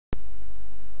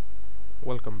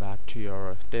welcome back to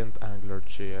your 10th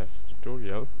AngularJS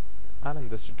tutorial. And in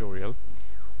this tutorial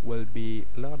we'll be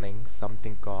learning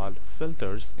something called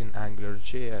filters in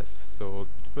AngularJS. So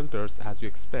filters, as you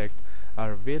expect,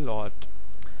 are way lot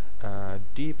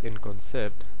deep in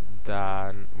concept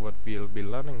than what we'll be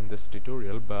learning in this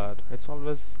tutorial, but it's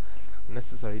always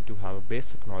necessary to have a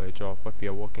basic knowledge of what we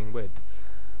are working with.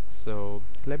 So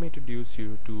let me introduce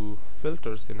you to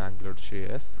filters in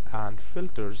AngularJS. And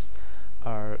filters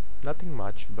are nothing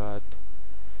much but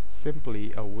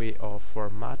simply a way of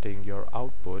formatting your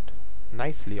output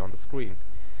nicely on the screen.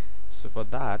 So for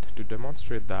that, to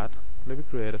demonstrate that, let me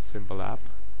create a simple app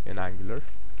in Angular.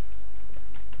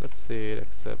 Let's say it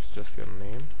accepts just your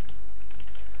name,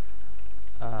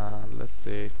 and let's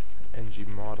say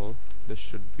ng model. This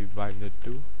should be binded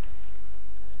to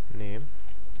name,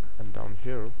 and down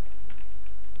here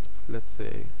let's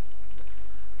say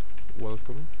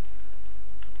welcome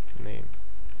name.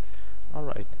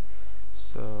 Alright,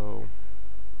 so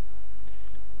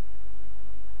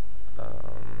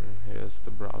here's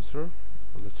the browser.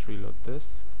 Let's reload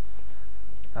this,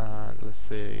 and let's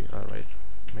say alright,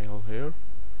 mail here,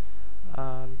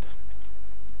 and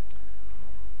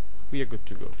we are good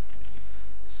to go.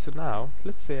 So now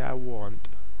let's say I want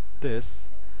this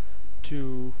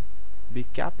to be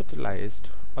capitalized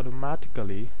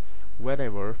automatically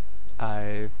whenever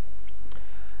I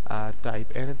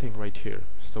type anything right here.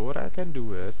 So what I can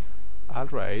do is I'll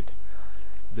write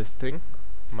this thing,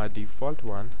 my default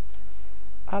one.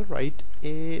 I'll write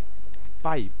a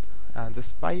pipe, and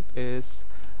this pipe is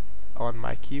on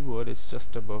my keyboard. It's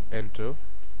just above enter,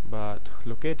 but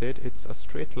located, it's a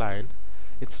straight line.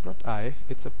 It's not I,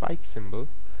 it's a pipe symbol.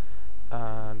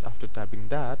 And after typing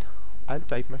that, I'll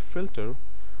type my filter,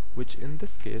 which in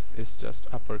this case is just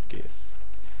uppercase.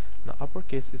 Now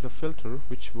uppercase is a filter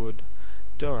which would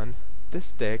turn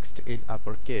this text in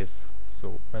uppercase.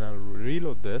 So when I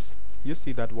reload this, you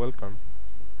see that welcome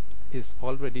is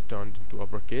already turned into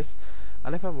uppercase,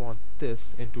 and if I want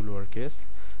this into lowercase,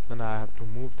 then I have to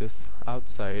move this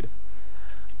outside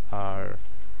our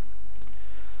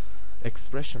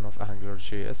expression of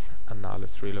AngularJS. And now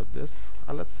let's reload this,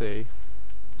 and let's say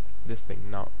this thing.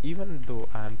 Now even though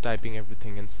I am typing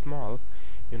everything in small,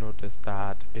 you notice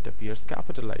that it appears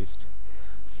capitalized.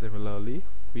 Similarly,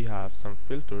 we have some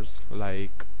filters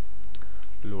like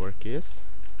lowercase.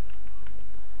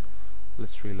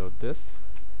 Let's reload this,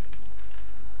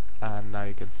 and now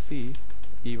you can see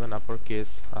even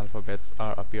uppercase alphabets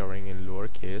are appearing in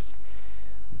lowercase.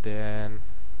 Then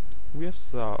we have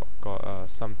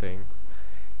something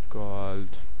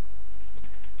called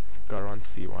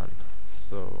currency one.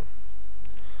 So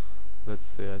let's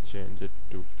say I change it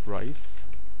to price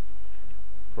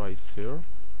here,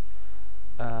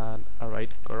 and I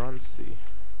write currency.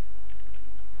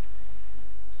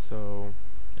 So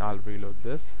I'll reload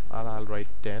this, and I'll write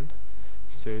 10.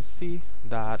 So you see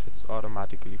that it's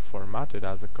automatically formatted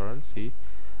as a currency,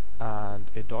 and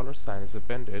a $sign is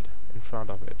appended in front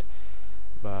of it.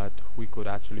 But we could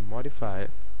actually modify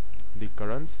the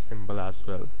currency symbol as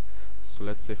well. So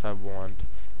let's say if I want,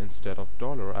 instead of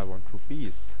dollar, I want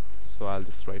rupees. So I'll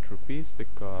just write rupees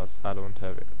because I don't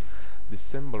have the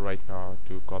symbol right now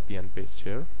to copy and paste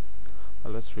here.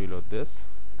 Let's reload this,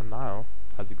 and now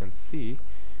as you can see,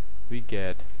 we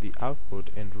get the output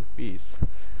in rupees.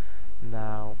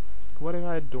 Now what if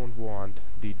I don't want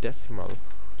the decimal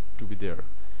to be there?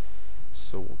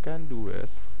 So what I can do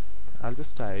is I'll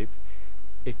just type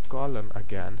a colon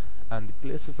again, and the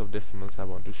places of decimals I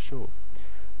want to show.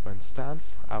 For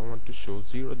instance, I want to show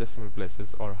 0 decimal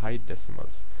places or hide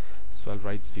decimals. So I'll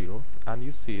write 0, and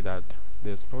you see that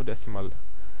there's no decimal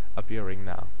appearing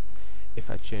now.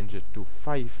 If I change it to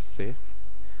 5, say,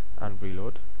 and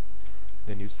reload,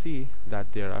 then you see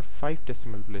that there are 5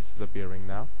 decimal places appearing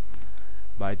now.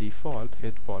 By default,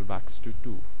 it fallbacks to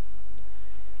 2.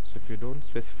 So if you don't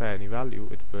specify any value,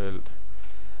 it will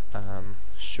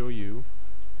show you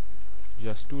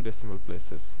just 2 decimal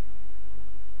places.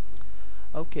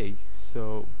 Okay,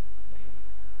 so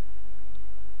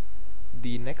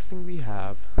the next thing we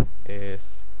have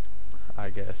is, I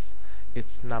guess,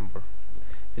 it's number.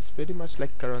 It's pretty much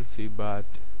like currency, but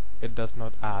it does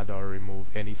not add or remove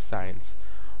any signs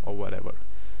or whatever.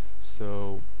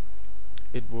 So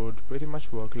it would pretty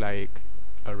much work like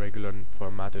a regular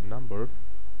formatted number.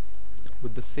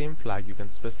 With the same flag you can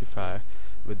specify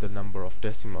with the number of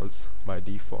decimals by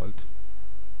default,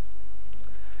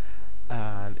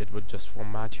 and it would just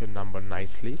format your number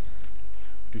nicely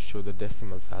to show the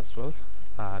decimals as well.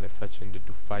 And if I change it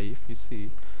to 5, you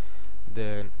see,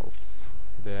 then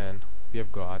we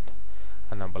have got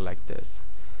a number like this.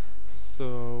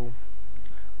 So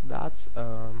that's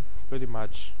pretty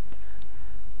much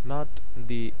not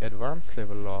the advanced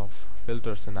level of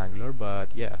filters in Angular, but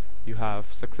yeah, you have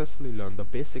successfully learned the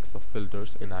basics of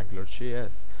filters in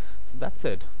AngularJS. So that's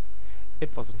it.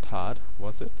 It wasn't hard,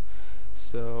 was it?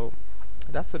 So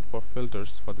that's it for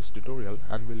filters for this tutorial,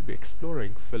 and we'll be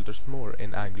exploring filters more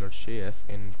in AngularJS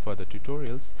in further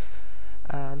tutorials.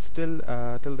 And still,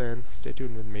 till then, stay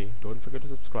tuned with me. Don't forget to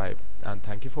subscribe, and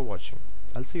thank you for watching.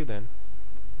 I'll see you then.